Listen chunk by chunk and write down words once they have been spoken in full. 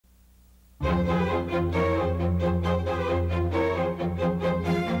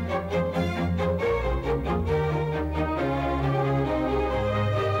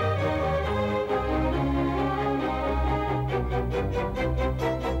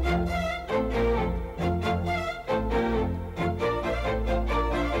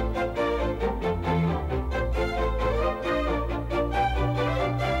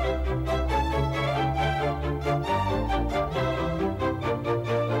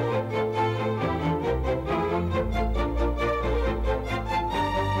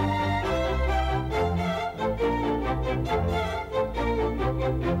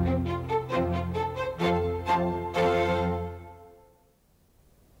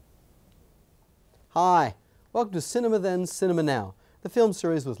Hi, welcome to Cinema Then, Cinema Now, the film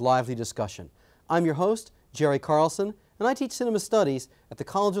series with lively discussion. I'm your host, Jerry Carlson, and I teach cinema studies at the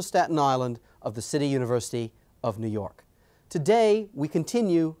College of Staten Island of the City University of New York. Today, we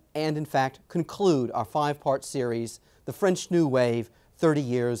continue and, in fact, conclude our five-part series, The French New Wave, 30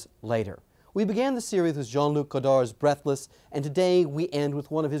 Years Later. We began the series with Jean-Luc Godard's Breathless, and today we end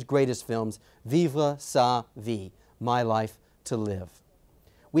with one of his greatest films, Vivre sa vie, My Life to Live.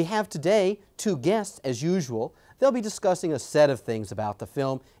 We have today two guests, as usual. They'll be discussing a set of things about the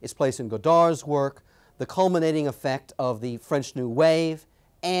film, its place in Godard's work, the culminating effect of the French New Wave,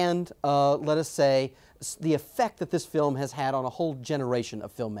 and, let us say, the effect that this film has had on a whole generation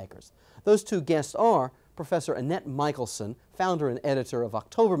of filmmakers. Those two guests are Professor Annette Michelson, founder and editor of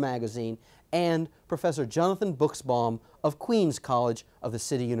October magazine, and Professor Jonathan Buchsbaum of Queens College of the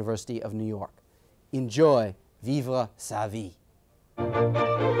City University of New York. Enjoy Vivre sa vie.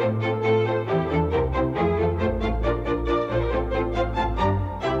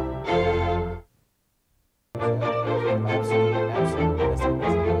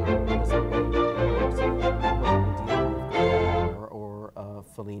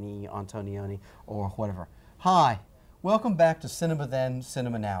 Fellini, Antonioni, or whatever. Hi, welcome back to Cinema Then,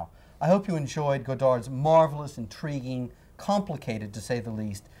 Cinema Now. I hope you enjoyed Godard's marvelous, intriguing, complicated, to say the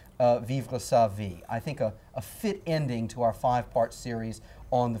least, Vivre sa vie. I think a fit ending to our five-part series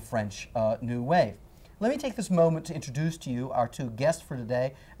on the French New Wave. Let me take this moment to introduce to you our two guests for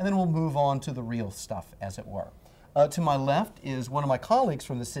today, and then we'll move on to the real stuff, as it were. To my left is one of my colleagues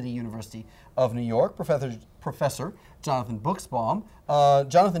from the City University of New York, Professor Jonathan Buchsbaum.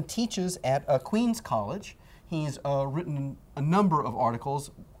 Jonathan teaches at Queens College. He's written a number of articles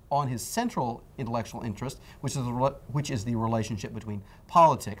on his central intellectual interest, which is the relationship between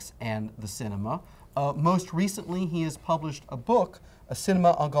politics and the cinema. Most recently, he has published a book, A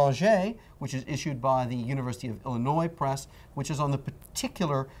Cinéma Engagé, which is issued by the University of Illinois Press, which is on the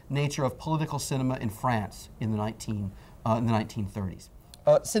particular nature of political cinema in France in the 1930s.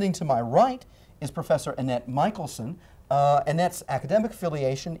 Sitting to my right is Professor Annette Michelson. Annette's academic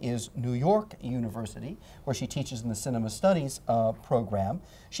affiliation is New York University, where she teaches in the Cinema Studies program.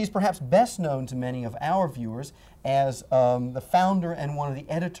 She's perhaps best known to many of our viewers as the founder and one of the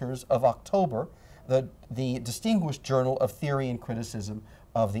editors of October, the distinguished journal of theory and criticism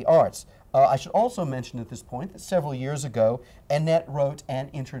of the arts. I should also mention at this point that several years ago, Annette wrote an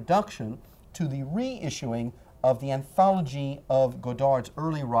introduction to the reissuing of the anthology of Godard's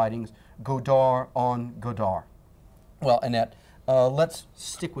early writings, Godard on Godard. Well, Annette, let's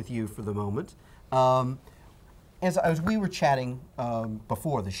stick with you for the moment. As we were chatting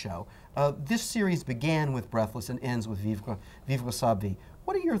before the show, this series began with Breathless and ends with Vivre sa vie.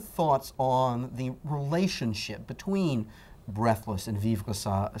 What are your thoughts on the relationship between Breathless and Vivre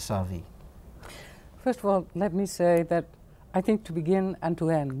sa vie? First of all, let me say that I think to begin and to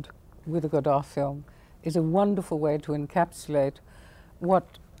end with a Godard film is a wonderful way to encapsulate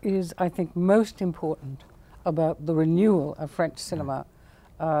what is, I think, most important about the renewal of French cinema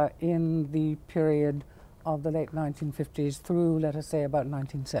in the period of the late 1950s through, let us say, about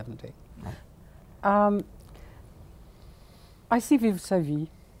 1970. Right. I see Vivre sa vie,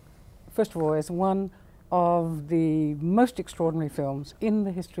 first of all, as one of the most extraordinary films in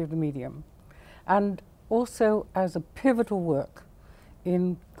the history of the medium, and also as a pivotal work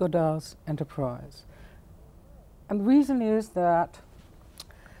in Godard's enterprise. And the reason is that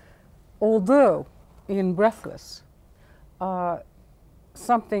although in Breathless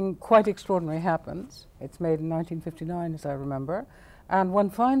something quite extraordinary happens, it's made in 1959 as I remember, and one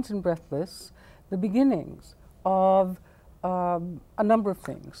finds in Breathless the beginnings of a number of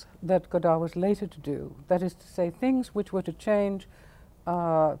things that Godard was later to do, that is to say, things which were to change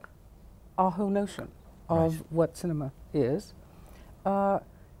our whole notion of right. what cinema is.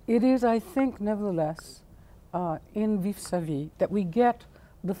 It is, I think, nevertheless, in Vivre sa vie that we get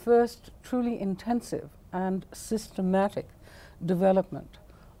the first truly intensive and systematic development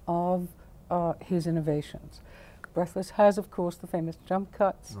of his innovations. Breathless has, of course, the famous jump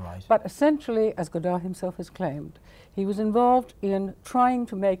cuts, Right. but essentially, as Godard himself has claimed, he was involved in trying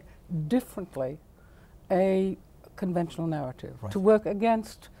to make differently a conventional narrative, Right. to work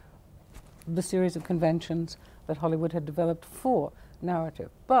against the series of conventions that Hollywood had developed for narrative.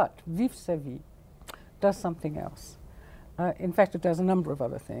 But Vivre sa vie does something else. In fact, it does a number of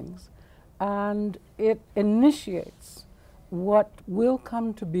other things. And it initiates what will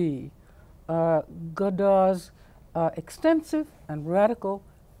come to be Godard's extensive and radical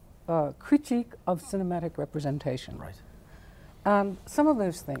critique of cinematic representation. Right. And some of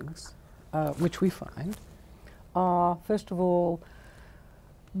those things, which we find, are, first of all,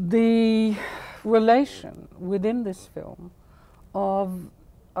 the relation within this film of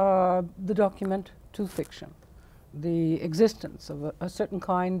the document to fiction, the existence of a certain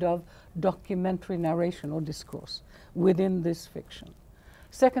kind of documentary narration or discourse within this fiction.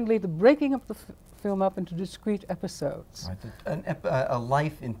 Secondly, the breaking of the film up into discrete episodes. Right. A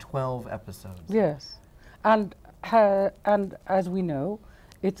life in 12 episodes. Yes. And as we know,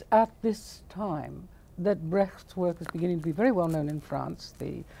 it's at this time that Brecht's work is beginning to be very well known in France.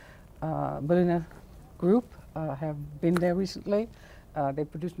 The Berliner group have been there recently. They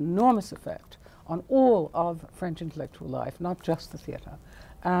produced an enormous effect on all of French intellectual life, not just the theatre,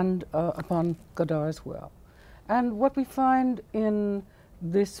 and upon Godard as well. And what we find in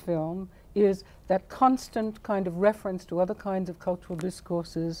this film is that constant kind of reference to other kinds of cultural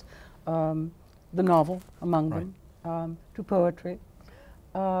discourses, the novel among them, to poetry,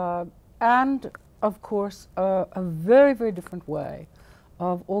 and of course a very, very different way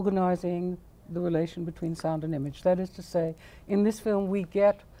of organizing the relation between sound and image. That is to say, in this film we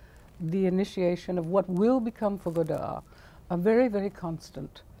get the initiation of what will become for Godard a very, very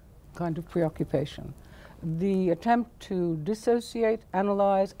constant kind of preoccupation. The attempt to dissociate,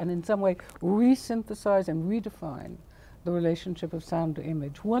 analyze, and in some way resynthesize and redefine the relationship of sound to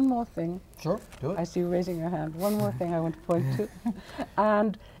image. One more thing. Sure, do it. I see you raising your hand. One more thing I want to point to.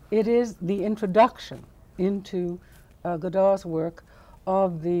 And it is the introduction into Godard's work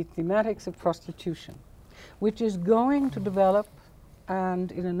of the thematics of prostitution, which is going to develop,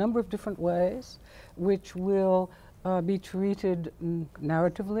 and in a number of different ways, which will be treated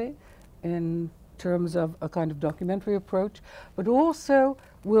narratively in terms of a kind of documentary approach, but also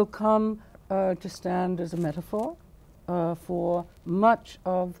will come to stand as a metaphor for much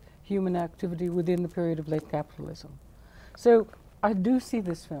of human activity within the period of late capitalism. So I do see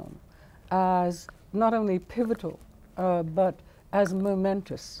this film as not only pivotal, but as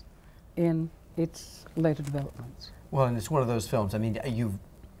momentous in its later developments. Well, and it's one of those films. I mean,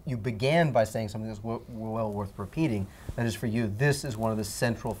 you began by saying something that's well worth repeating. That is, for you, this is one of the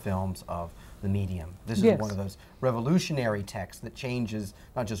central films of the medium. This is one of those revolutionary texts that changes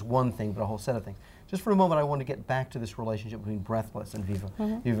not just one thing, but a whole set of things. Just for a moment, I want to get back to this relationship between Breathless and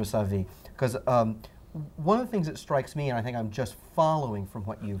Vivre sa vie, because one of the things that strikes me, and I think I'm just following from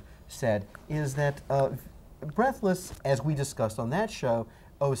what you've said, is that Breathless, as we discussed on that show,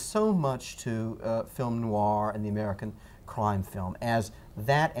 owes so much to film noir and the American crime film, as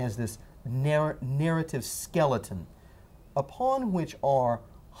this narrative skeleton upon which are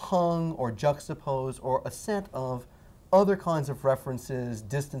hung or juxtaposed or a set of other kinds of references,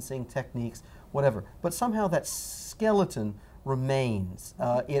 distancing techniques, whatever. But somehow that skeleton remains.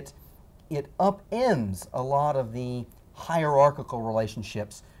 It upends a lot of the hierarchical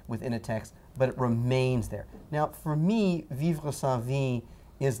relationships within a text, but it remains there. Now, for me, Vivre sa vie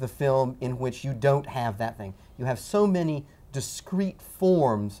is the film in which you don't have that thing. You have so many discrete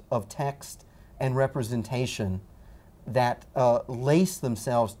forms of text and representation that lace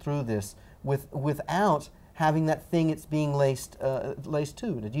themselves through this without having that thing it's being laced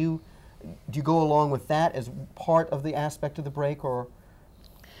to. Do you go along with that as part of the aspect of the break, or?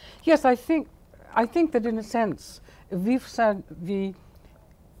 Yes, I think that in a sense, Vivre sa vie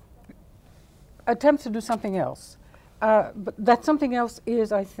attempts to do something else. But that something else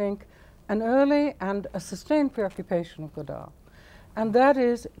is, I think, an early and a sustained preoccupation of Godard. And that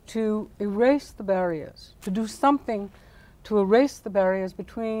is to erase the barriers, to do something to erase the barriers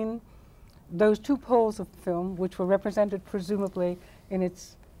between those two poles of film, which were represented presumably in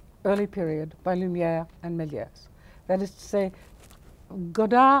its early period by Lumière and Méliès. That is to say,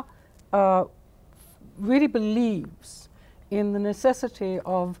 Godard really believes in the necessity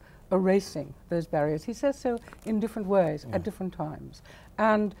of erasing those barriers. He says so in different ways at different times.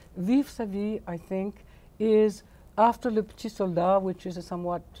 And Vivre sa vie, I think, is, after Le Petit Soldat, which is a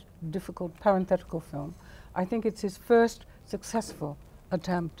somewhat difficult parenthetical film, I think it's his first successful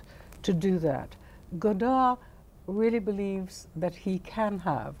attempt to do that. Godard really believes that he can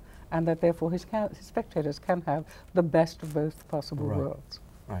have and that therefore his spectators can have the best of both possible worlds.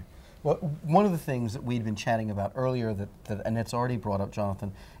 Right. Well, one of the things that we'd been chatting about earlier that Annette's already brought up,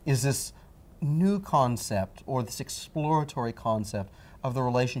 Jonathan, is this new concept, or this exploratory concept, of the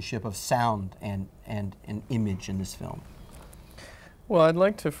relationship of sound and image in this film. Well, I'd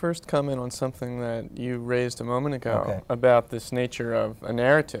like to first comment on something that you raised a moment ago about this nature of a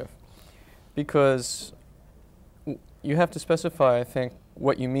narrative, because you have to specify, I think,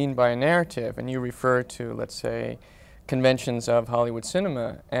 what you mean by a narrative, and you refer to, let's say, conventions of Hollywood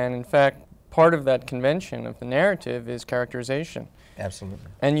cinema, and in fact, part of that convention of the narrative is characterization. Absolutely.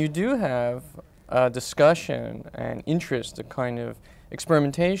 And you do have a discussion and interest, a kind of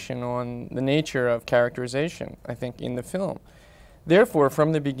experimentation on the nature of characterization, I think, in the film. Therefore,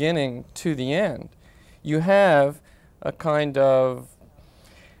 from the beginning to the end, you have a kind of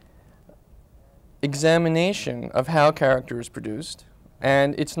examination of how character is produced,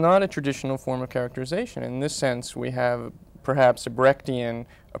 and it's not a traditional form of characterization. In this sense, we have perhaps a Brechtian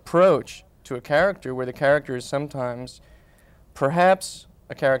approach to a character where the character is sometimes perhaps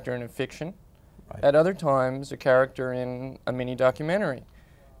a character in a fiction, at other times a character in a mini documentary,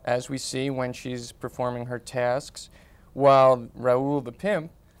 as we see when she's performing her tasks while Raoul the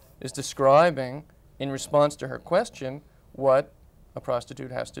pimp is describing, in response to her question, what a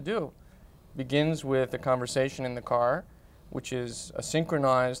prostitute has to do. Begins with a conversation in the car, which is a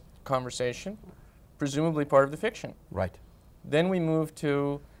synchronized conversation, presumably part of the fiction. Right. Then we move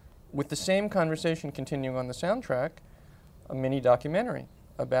to, with the same conversation continuing on the soundtrack, a mini documentary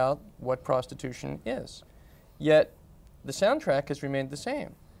about what prostitution is. Yet the soundtrack has remained the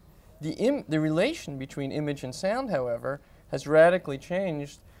same. The relation between image and sound, however, has radically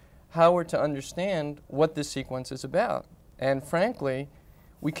changed how we're to understand what this sequence is about. And frankly,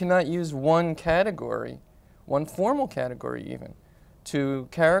 we cannot use one category, one formal category even, to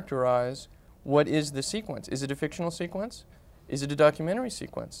characterize what is the sequence. Is it a fictional sequence? Is it a documentary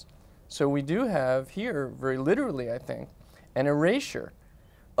sequence? So we do have here, very literally, I think, an erasure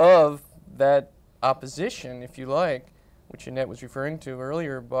of that opposition, if you like, which Annette was referring to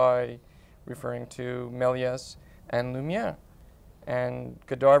earlier by referring to Méliès and Lumière. And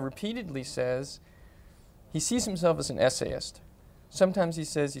Godard repeatedly says he sees himself as an essayist. Sometimes he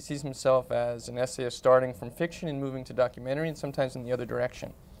says he sees himself as an essayist starting from fiction and moving to documentary, and sometimes in the other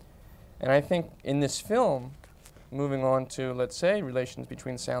direction. And I think in this film, moving on to, let's say, relations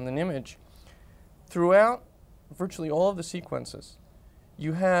between sound and image, throughout virtually all of the sequences,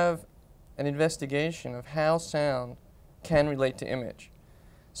 you have an investigation of how sound can relate to image,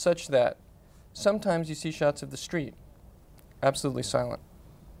 such that sometimes you see shots of the street, absolutely silent.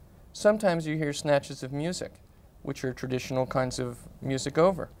 Sometimes you hear snatches of music, which are traditional kinds of music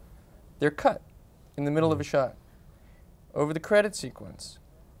over. They're cut in the middle of a shot. Over the credit sequence,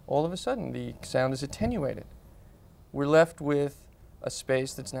 all of a sudden the sound is attenuated. We're left with a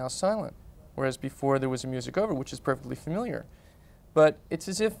space that's now silent, whereas before there was a music over, which is perfectly familiar. But it's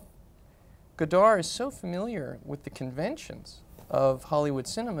as if Godard is so familiar with the conventions of Hollywood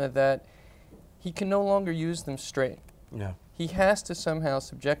cinema that he can no longer use them straight. Yeah. He has to somehow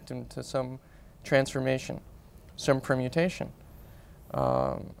subject them to some transformation, some permutation.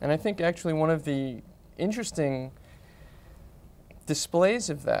 And I think actually one of the interesting displays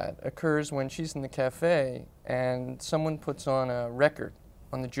of that occurs when she's in the cafe and someone puts on a record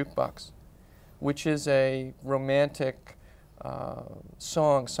on the jukebox, which is a romantic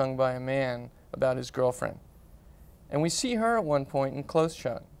song sung by a man about his girlfriend. And we see her at one point in close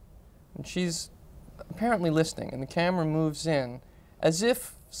shot, and she's apparently listening, and the camera moves in as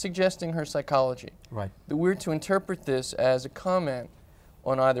if suggesting her psychology. Right. That we're to interpret this as a comment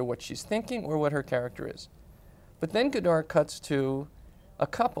on either what she's thinking or what her character is. But then Godard cuts to a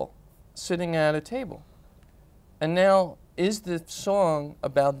couple sitting at a table. And now, is the song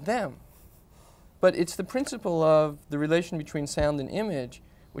about them? But it's the principle of the relation between sound and image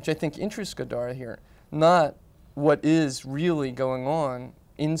which I think interests Godard here, not what is really going on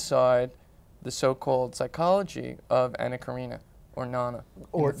inside the so-called psychology of Anna Karenina or Nana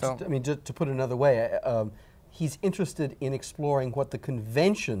in the film. I mean, just to put it another way, he's interested in exploring what the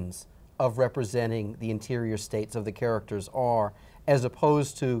conventions of representing the interior states of the characters are, as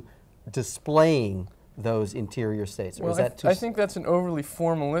opposed to displaying those interior states. Or Well, is that too I think that's an overly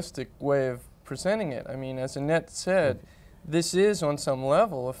formalistic way of presenting it. I mean, as Annette said, this is on some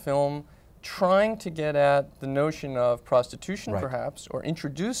level a film trying to get at the notion of prostitution, perhaps, or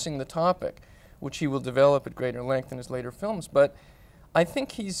introducing the topic, which he will develop at greater length in his later films. But I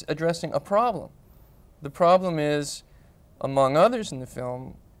think he's addressing a problem. The problem is, among others in the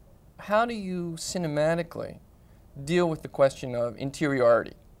film, how do you cinematically deal with the question of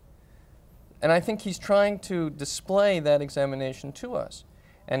interiority? And I think he's trying to display that examination to us.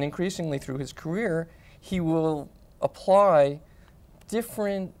 And increasingly through his career, he will apply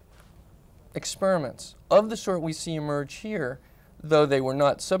different experiments of the sort we see emerge here, though they were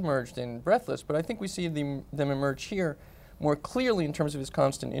not submerged in Breathless, but I think we see them emerge here more clearly in terms of his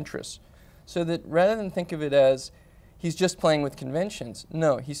constant interests. So that rather than think of it as he's just playing with conventions,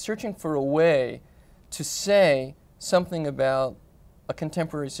 no, he's searching for a way to say something about a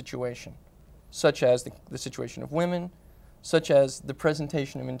contemporary situation, such as the situation of women, such as the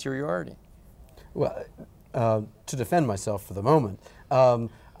presentation of interiority. Well, to defend myself for the moment,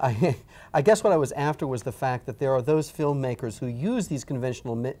 I guess what I was after was the fact that there are those filmmakers who use these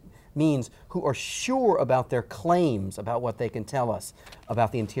conventional means who are sure about their claims about what they can tell us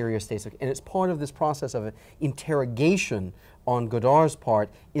about the interior states. And it's part of this process of interrogation on Godard's part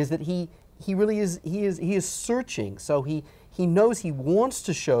is that he really is searching. So he knows he wants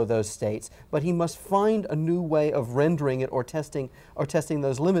to show those states, but he must find a new way of rendering it or testing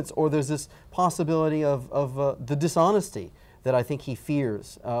those limits, or there's this possibility of the dishonesty that I think he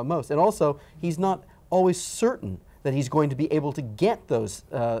fears most. And also, he's not always certain that he's going to be able to get those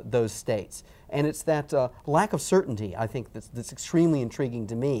states. And it's that lack of certainty, I think, that's extremely intriguing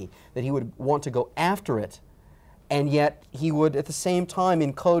to me, that he would want to go after it, and yet he would, at the same time,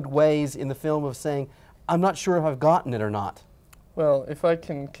 encode ways in the film of saying, I'm not sure if I've gotten it or not. Well, if I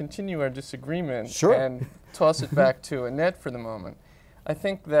can continue our disagreement Sure. and toss it back to Annette for the moment, I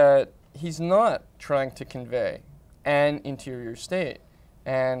think that he's not trying to convey an interior state.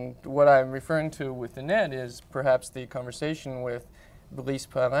 And what I'm referring to with Annette is perhaps the conversation with Brice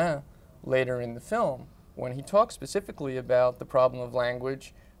Perrin later in the film, when he talks specifically about the problem of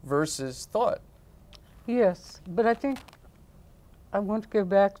language versus thought. Yes, but I think I want to go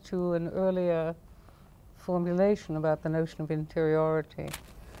back to an earlier formulation about the notion of interiority.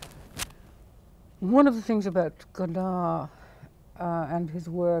 One of the things about Godard and his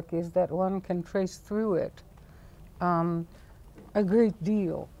work is that one can trace through it a great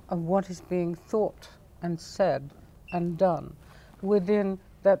deal of what is being thought and said and done within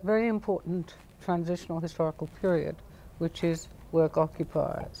that very important transitional historical period, which is work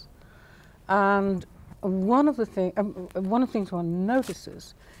occupies. And one of the things one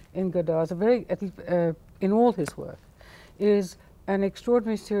notices in Godard, in all his work, is an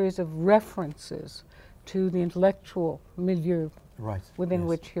extraordinary series of references to the intellectual milieu within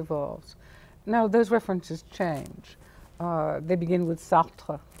which he evolves. Now, those references change. They begin with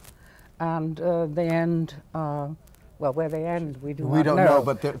Sartre, and they end, well, where they end, we don't know.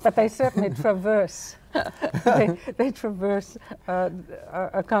 But they certainly traverse. they traverse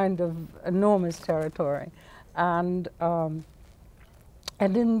a kind of enormous territory, and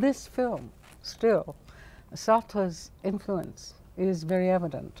in this film, still, Sartre's influence is very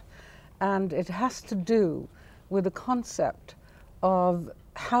evident, and it has to do with the concept of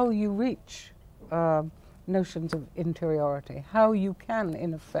how you reach notions of interiority, how you can,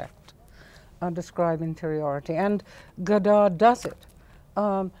 in effect, describe interiority. And Godard does it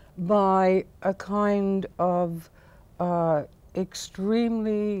by a kind of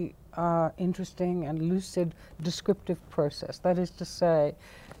extremely interesting and lucid descriptive process. That is to say,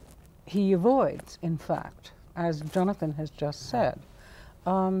 he avoids, in fact, as Jonathan has just said,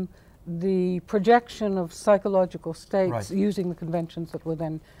 the projection of psychological states using the conventions that were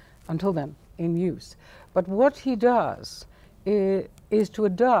then, until then, in use. But what he does is to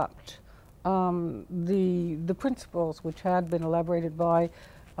adopt the principles which had been elaborated by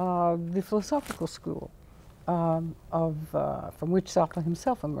the philosophical school from which Sartre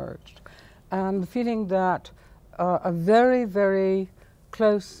himself emerged, and the feeling that a very, very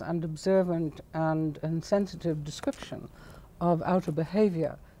close and observant and sensitive description of outer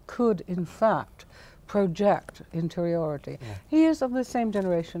behavior could, in fact, project interiority. Yeah. He is of the same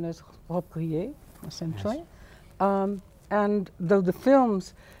generation as Robbe-Grillet, essentially. Yes. And though the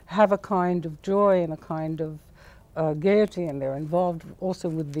films have a kind of joy and a kind of gaiety, and they're involved also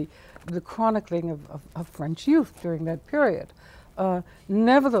with the chronicling of French youth during that period,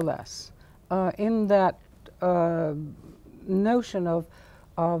 nevertheless, in that notion of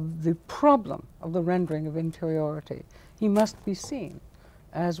the problem of the rendering of interiority, he must be seen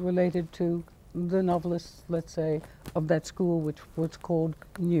as related to the novelists, let's say, of that school, which was called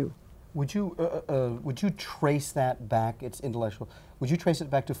New. Would you trace that back, its intellectual, would you trace it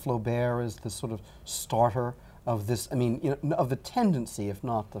back to Flaubert as the sort of starter of this, I mean, you know, of the tendency, if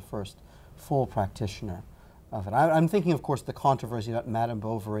not the first full practitioner of it? I'm thinking, of course, the controversy about Madame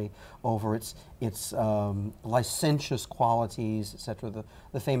Bovary over its licentious qualities, etc.,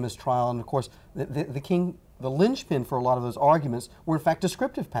 the famous trial, and of course, the linchpin for a lot of those arguments were in fact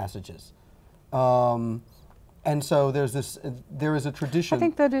descriptive passages. And so there's this, there is a tradition. I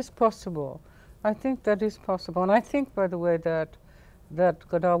think that is possible. I think that is possible. And I think, by the way, that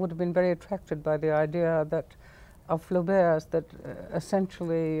Godard would have been very attracted by the idea that of Flaubert's, that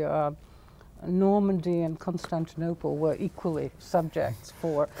essentially Normandy and Constantinople were equally subjects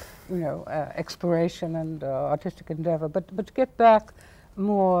for, exploration and artistic endeavor. But to get back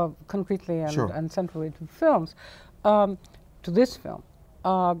more concretely and, sure. and centrally to films, to this film,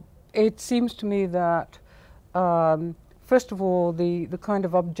 it seems to me that first of all, the kind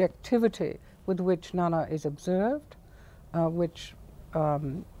of objectivity with which Nana is observed, which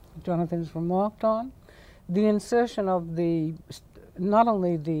Jonathan's remarked on, the insertion of not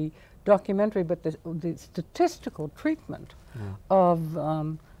only the documentary but the statistical treatment of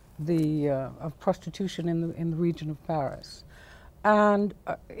of prostitution in the region of Paris, and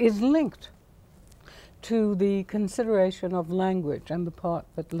is linked to the consideration of language and the part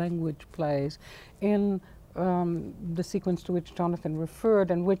that language plays in the sequence to which Jonathan referred,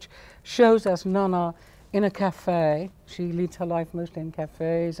 and which shows us Nana in a cafe. She leads her life mostly in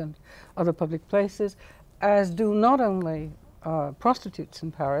cafes and other public places, as do not only prostitutes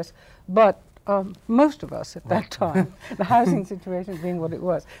in Paris, but most of us at that time. The housing situation being what it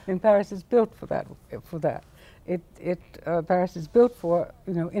was. And Paris is built for that. Paris is built for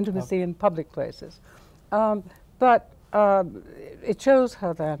intimacy in public places. But it shows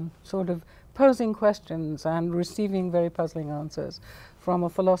her then sort of posing questions and receiving very puzzling answers from a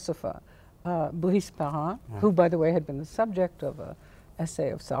philosopher, Brice Perrin, who, by the way, had been the subject of an essay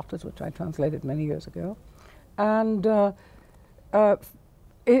of Sartre's, which I translated many years ago. And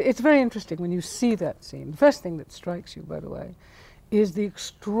it's very interesting when you see that scene. The first thing that strikes you, by the way, is the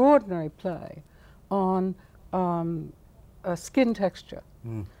extraordinary play on skin texture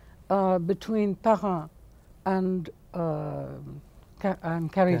between Perrin and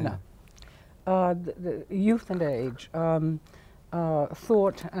Carina. The youth and age,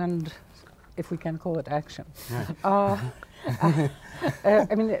 thought and, if we can call it, action. Right.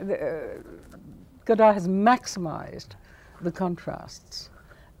 I mean, Godard has maximized the contrasts,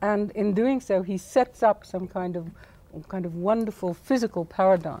 and in doing so, he sets up some kind of wonderful physical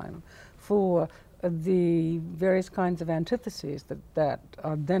paradigm for the various kinds of antitheses that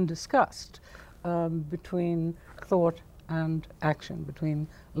are then discussed between thought and action, between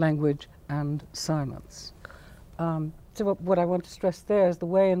language and silence. So what I want to stress there is the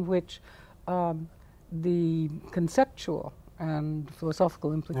way in which the conceptual and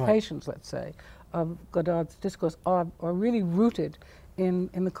philosophical implications, let's say, of Godard's discourse are really rooted in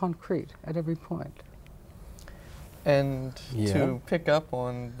the concrete at every point. And to pick up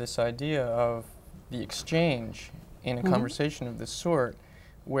on this idea of the exchange in a conversation of this sort,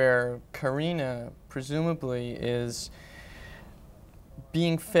 where Carina presumably is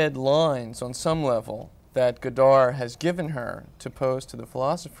being fed lines on some level that Godard has given her to pose to the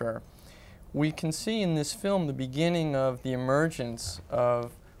philosopher, we can see in this film the beginning of the emergence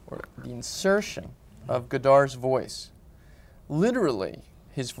of, or the insertion of Godard's voice. Literally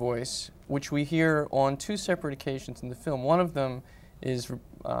his voice, which we hear on two separate occasions in the film. One of them is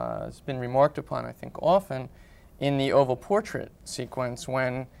has been remarked upon, I think, often in the oval portrait sequence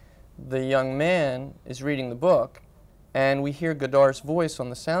when the young man is reading the book and we hear Godard's voice on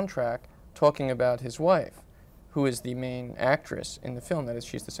the soundtrack talking about his wife, who is the main actress in the film. That is,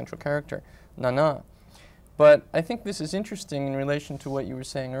 she's the central character, Nana. But I think this is interesting in relation to what you were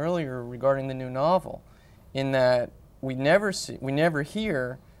saying earlier regarding the new novel, in that we never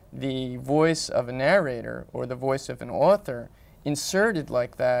hear the voice of a narrator or the voice of an author inserted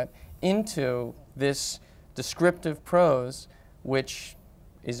like that into this descriptive prose, which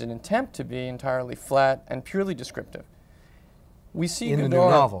is an attempt to be entirely flat and purely descriptive. We see in Godard the new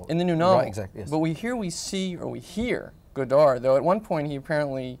novel. In the new novel. Right, exactly, yes. But we hear Godard, though at one point he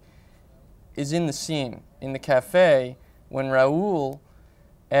apparently is in the scene, in the cafe, when Raoul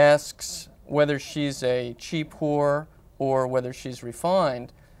asks whether she's a cheap whore or whether she's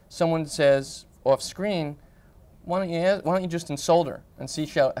refined. Someone says off screen, why don't you just insult her and see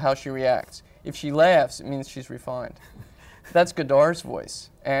how she reacts? If she laughs, it means she's refined. That's Godard's voice.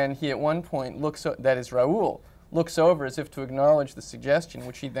 And he at one point that is Raoul, looks over as if to acknowledge the suggestion,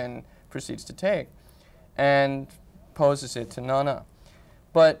 which he then proceeds to take, and poses it to Nana.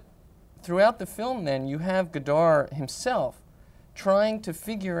 But throughout the film then, you have Godard himself trying to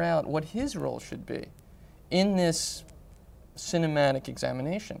figure out what his role should be in this cinematic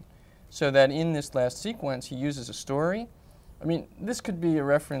examination. So that in this last sequence, he uses a story. I mean, this could be a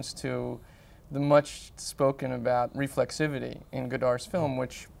reference to the much spoken about reflexivity in Godard's film,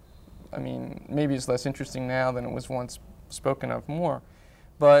 which, I mean, maybe is less interesting now than it was once spoken of more.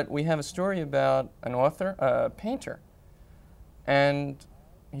 But we have a story about an author, a painter, and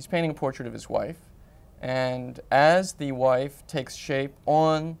he's painting a portrait of his wife. And as the wife takes shape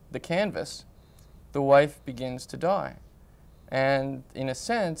on the canvas, the wife begins to die. And in a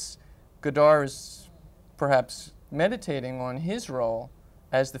sense, Godard is perhaps meditating on his role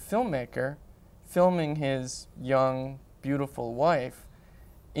as the filmmaker, filming his young, beautiful wife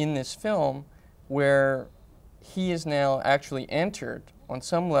in this film, where he is now actually entered on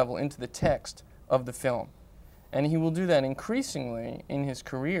some level into the text of the film. And he will do that increasingly in his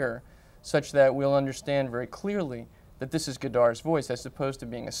career, such that we'll understand very clearly that this is Godard's voice, as opposed to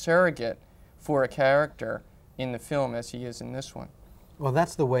being a surrogate for a character in the film as he is in this one. Well,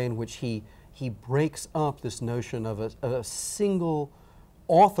 that's the way in which he breaks up this notion of a single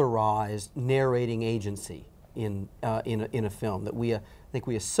authorized narrating agency in a film that I think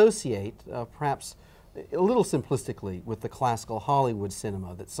we associate perhaps a little simplistically with the classical Hollywood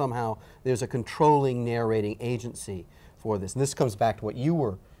cinema, that somehow there's a controlling narrating agency for this. And this comes back to what you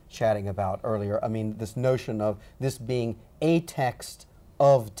were chatting about earlier. I mean, this notion of this being a text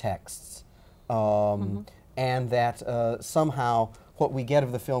of texts, and that somehow what we get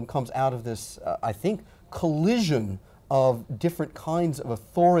of the film comes out of this, I think, collision of different kinds of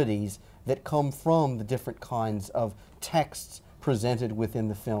authorities that come from the different kinds of texts presented within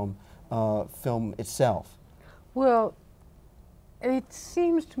the film itself. Well, it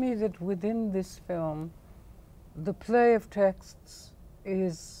seems to me that within this film, the play of texts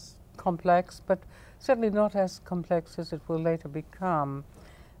is complex, but certainly not as complex as it will later become.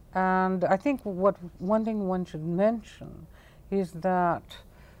 And I think one thing one should mention is that,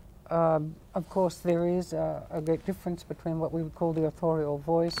 of course, there is a great difference between what we would call the authorial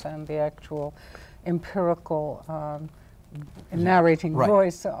voice and the actual empirical narrating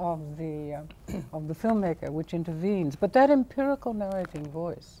voice of the filmmaker, which intervenes. But that empirical narrating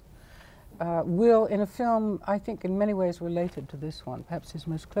voice will, in a film, I think, in many ways related to this one, perhaps his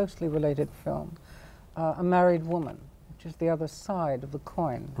most closely related film, A Married Woman, which is the other side of the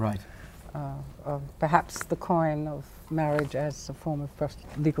coin. Right. Of perhaps the coin of marriage as a form of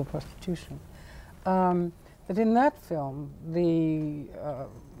legal prostitution. That in that film, the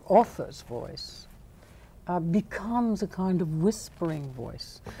author's voice becomes a kind of whispering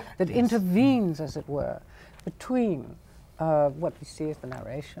voice that intervenes, as it were, between what we see as the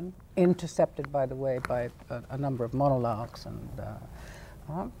narration, intercepted, by the way, by a number of monologues, and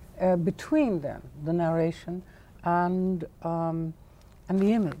between then the narration and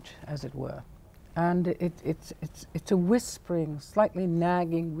the image, as it were. And it's a whispering, slightly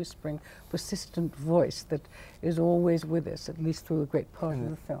nagging, whispering, persistent voice that is always with us, at least through a great part of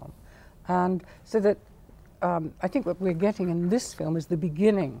the film. And so that I think what we're getting in this film is the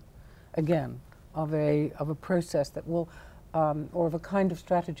beginning, again, of a process that will, or of a kind of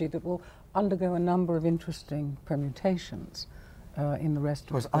strategy that will undergo a number of interesting permutations in the rest of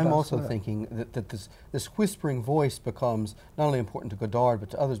the course, I'm also thinking that this whispering voice becomes not only important to Godard but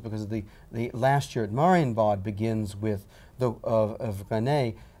to others, because the Last Year at Marienbad begins with of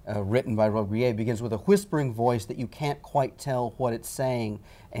René, written by Robbe, begins with a whispering voice that you can't quite tell what it's saying,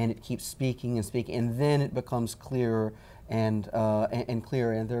 and it keeps speaking and speaking, and then it becomes clearer and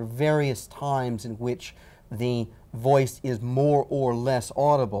clearer. And there are various times in which the voice is more or less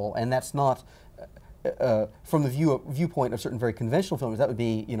audible, and that's not. From the viewpoint of certain very conventional films, that would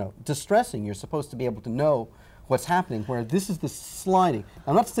be, distressing. You're supposed to be able to know what's happening, where this is the sliding.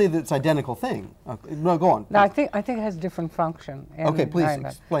 I'm not to say that it's identical thing. No, go on. No, I think it has different function. Okay, please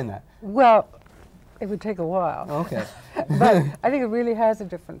explain that. Well, it would take a while. Okay. But I think it really has a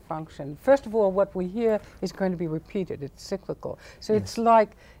different function. First of all, what we hear is going to be repeated. It's cyclical. So it's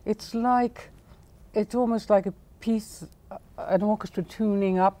almost like a piece, an orchestra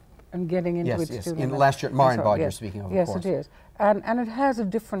tuning up and getting into its tuning. In Last Year at Marienbad, you're speaking of course. Yes, it is. And it has a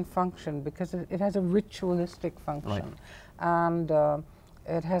different function because it has a ritualistic function. Right. And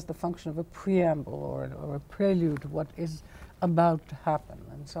it has the function of a preamble or a prelude to what is about to happen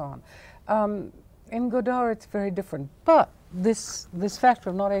and so on. In Godard, it's very different. But this factor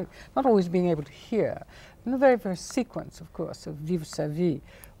of not always being able to hear, in the very first sequence, of course, of Vivre sa vie,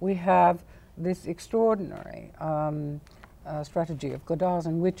 we have this extraordinary strategy of Godard's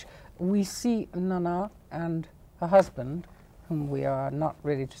in which we see Nana and her husband, whom we are not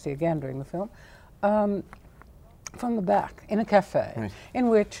ready to see again during the film, from the back in a cafe, in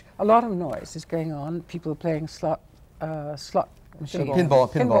which a lot of noise is going on. People are playing slot machine,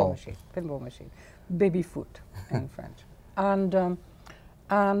 pinball machine, baby foot in French, and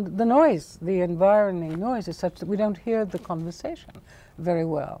the noise, the environment noise is such that we don't hear the conversation very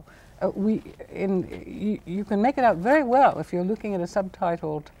well. you can make it out very well if you're looking at a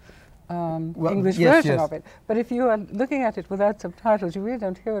subtitled English version of it. But if you are looking at it without subtitles, you really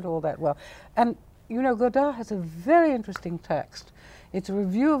don't hear it all that well. And you know, Godard has a very interesting text. It's a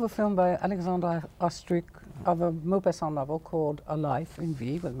review of a film by Alexandre Astruc of a Maupassant novel called A Life in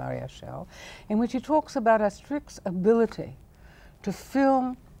Vivre with Maria Schell, in which he talks about Astruc's ability to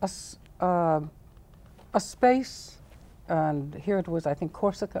film a space, and here it was, I think,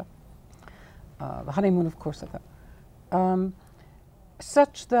 Corsica, the honeymoon of Corsica,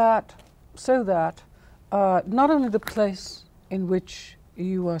 so that not only the place in which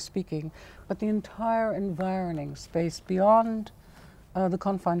you are speaking, but the entire environing space beyond the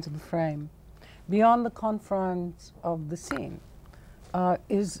confines of the frame, beyond the confines of the scene,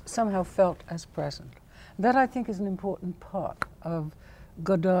 is somehow felt as present. That, I think, is an important part of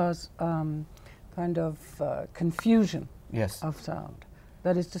Godard's kind of confusion of sound.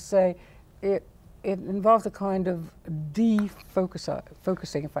 That is to say, it involves a kind of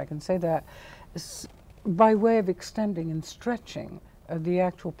focusing, if I can say that, by way of extending and stretching the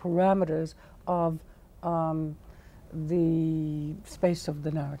actual parameters of the space of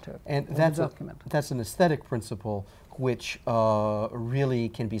the narrative, and the document. That's an aesthetic principle which really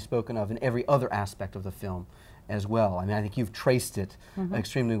can be spoken of in every other aspect of the film as well. I mean, I think you've traced it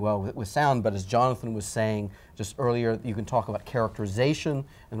extremely well with sound, but as Jonathan was saying just earlier, you can talk about characterization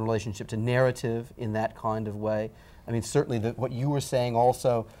in relationship to narrative in that kind of way. I mean, certainly what you were saying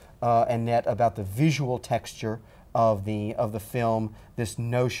also, Annette, about the visual texture of the film, this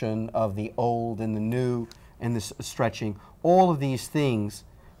notion of the old and the new, and this stretching, all of these things,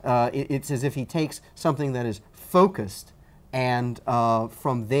 it's as if he takes something that is focused and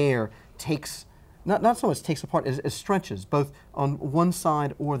from there takes, not so much takes apart, as stretches, both on one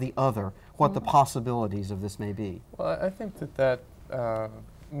side or the other, what the possibilities of this may be. Well, I think that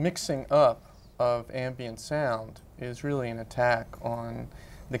mixing up of ambient sound is really an attack on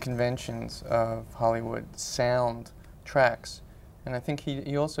the conventions of Hollywood sound tracks. And I think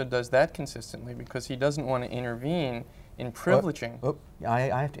he also does that consistently because he doesn't want to intervene in privileging. I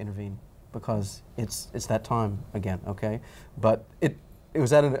have to intervene because it's that time again, okay? But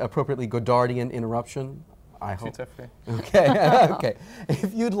was that an appropriately Godardian interruption? I hope. Okay, okay.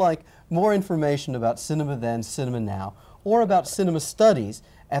 If you'd like more information about Cinema Then, Cinema Now, or about cinema studies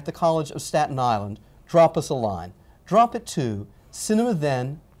at the College of Staten Island, drop us a line. Drop it to Cinema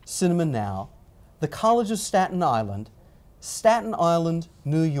Then, Cinema Now, the College of Staten Island, Staten Island,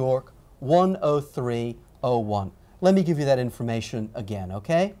 New York, 10301. Let me give you that information again,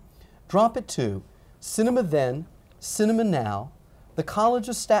 okay? Drop it to Cinema Then, Cinema Now, the College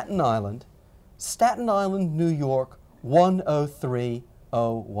of Staten Island, New York,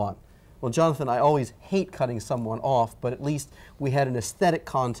 10301. Well, Jonathan, I always hate cutting someone off, but at least we had an aesthetic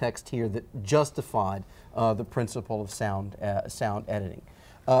context here that justified the principle of sound editing.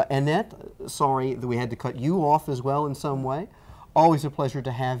 Annette, sorry that we had to cut you off as well in some way. Always a pleasure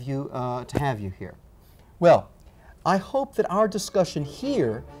to have you here. Well, I hope that our discussion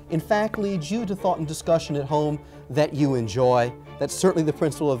here, in fact, leads you to thought and discussion at home that you enjoy. That's certainly the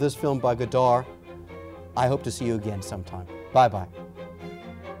principle of this film by Godard. I hope to see you again sometime. Bye-bye.